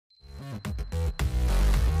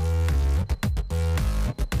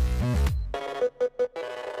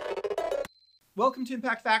Welcome to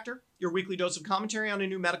Impact Factor, your weekly dose of commentary on a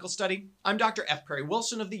new medical study. I'm Dr. F. Perry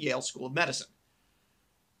Wilson of the Yale School of Medicine.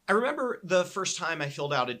 I remember the first time I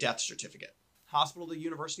filled out a death certificate. Hospital of the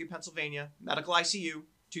University of Pennsylvania, medical ICU,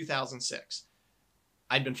 2006.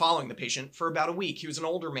 I'd been following the patient for about a week. He was an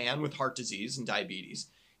older man with heart disease and diabetes.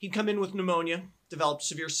 He'd come in with pneumonia, developed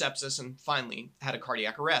severe sepsis, and finally had a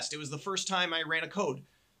cardiac arrest. It was the first time I ran a code,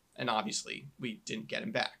 and obviously we didn't get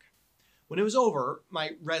him back. When it was over,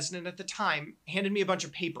 my resident at the time handed me a bunch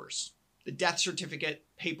of papers, the death certificate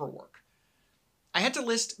paperwork. I had to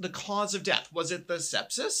list the cause of death. Was it the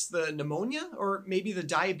sepsis, the pneumonia, or maybe the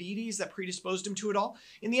diabetes that predisposed him to it all?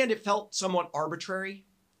 In the end, it felt somewhat arbitrary.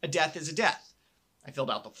 A death is a death. I filled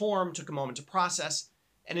out the form, took a moment to process,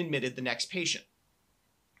 and admitted the next patient.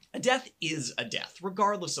 A death is a death,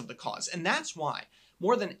 regardless of the cause, and that's why,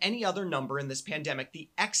 more than any other number in this pandemic, the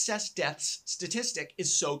excess deaths statistic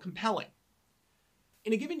is so compelling.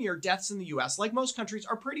 In a given year, deaths in the US, like most countries,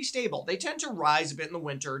 are pretty stable. They tend to rise a bit in the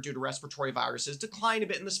winter due to respiratory viruses, decline a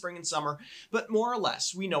bit in the spring and summer, but more or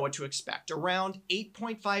less, we know what to expect. Around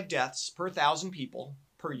 8.5 deaths per 1,000 people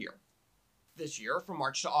per year. This year, from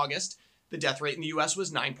March to August, the death rate in the US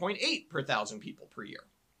was 9.8 per 1,000 people per year.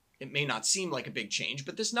 It may not seem like a big change,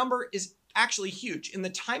 but this number is actually huge. In the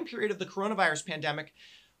time period of the coronavirus pandemic,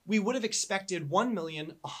 we would have expected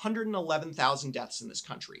 1,111,000 deaths in this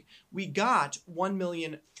country. We got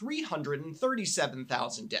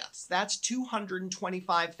 1,337,000 deaths. That's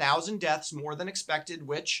 225,000 deaths more than expected,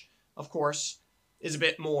 which, of course, is a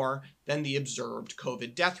bit more than the observed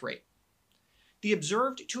COVID death rate. The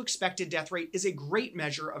observed to expected death rate is a great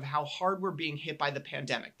measure of how hard we're being hit by the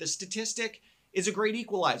pandemic. The statistic is a great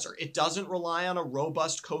equalizer. It doesn't rely on a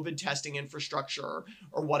robust COVID testing infrastructure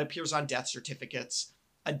or what appears on death certificates.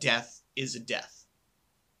 A death is a death.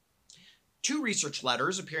 Two research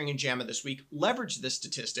letters appearing in JAMA this week leverage this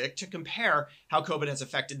statistic to compare how COVID has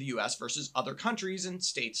affected the US versus other countries and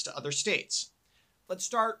states to other states. Let's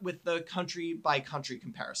start with the country-by-country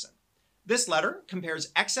comparison. This letter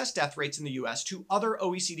compares excess death rates in the US to other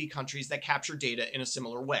OECD countries that capture data in a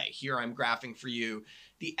similar way. Here I'm graphing for you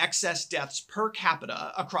the excess deaths per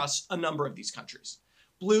capita across a number of these countries.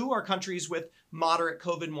 Blue are countries with moderate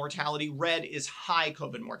COVID mortality. Red is high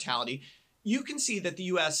COVID mortality. You can see that the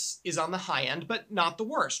US is on the high end, but not the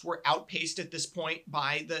worst. We're outpaced at this point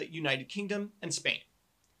by the United Kingdom and Spain.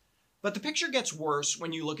 But the picture gets worse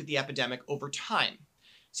when you look at the epidemic over time.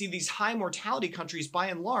 See, these high mortality countries, by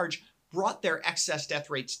and large, brought their excess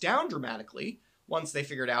death rates down dramatically once they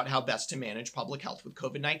figured out how best to manage public health with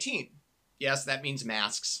COVID-19. Yes, that means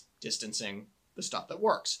masks, distancing, the stuff that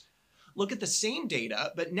works. Look at the same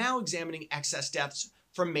data, but now examining excess deaths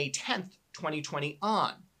from May 10th, 2020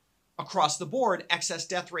 on. Across the board, excess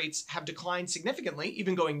death rates have declined significantly,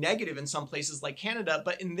 even going negative in some places like Canada,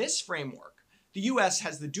 but in this framework, the US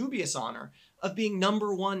has the dubious honor of being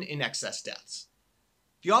number one in excess deaths.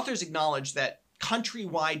 The authors acknowledge that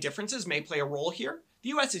country-wide differences may play a role here. The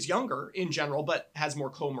US is younger in general, but has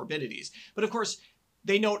more comorbidities. But of course,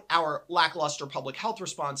 they note our lackluster public health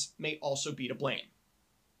response may also be to blame.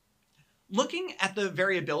 Looking at the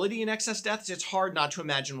variability in excess deaths, it's hard not to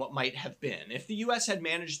imagine what might have been. If the US had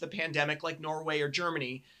managed the pandemic like Norway or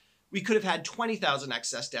Germany, we could have had 20,000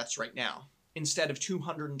 excess deaths right now, instead of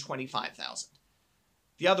 225,000.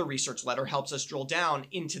 The other research letter helps us drill down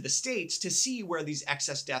into the states to see where these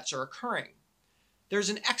excess deaths are occurring. There's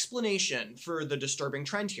an explanation for the disturbing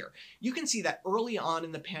trend here. You can see that early on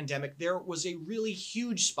in the pandemic, there was a really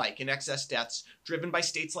huge spike in excess deaths driven by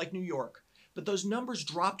states like New York. But those numbers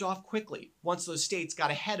dropped off quickly once those states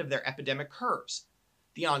got ahead of their epidemic curves.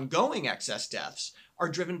 The ongoing excess deaths are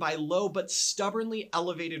driven by low but stubbornly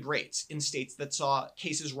elevated rates in states that saw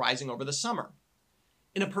cases rising over the summer.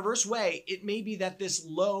 In a perverse way, it may be that this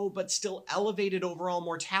low but still elevated overall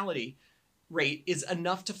mortality rate is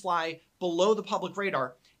enough to fly below the public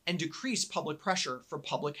radar and decrease public pressure for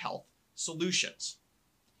public health solutions.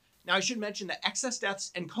 Now, I should mention that excess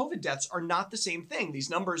deaths and COVID deaths are not the same thing.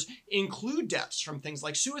 These numbers include deaths from things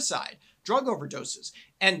like suicide, drug overdoses,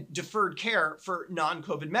 and deferred care for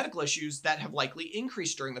non-COVID medical issues that have likely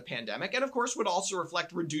increased during the pandemic, and of course would also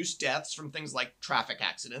reflect reduced deaths from things like traffic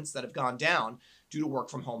accidents that have gone down due to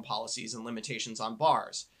work-from-home policies and limitations on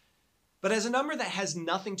bars. But as a number that has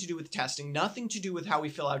nothing to do with testing, nothing to do with how we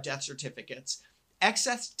fill out death certificates,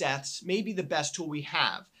 excess deaths may be the best tool we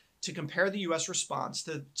have to compare the US response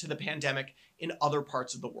to the pandemic in other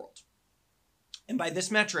parts of the world. And by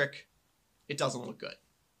this metric, it doesn't look good.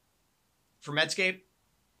 For Medscape,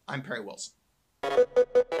 I'm Perry Wilson.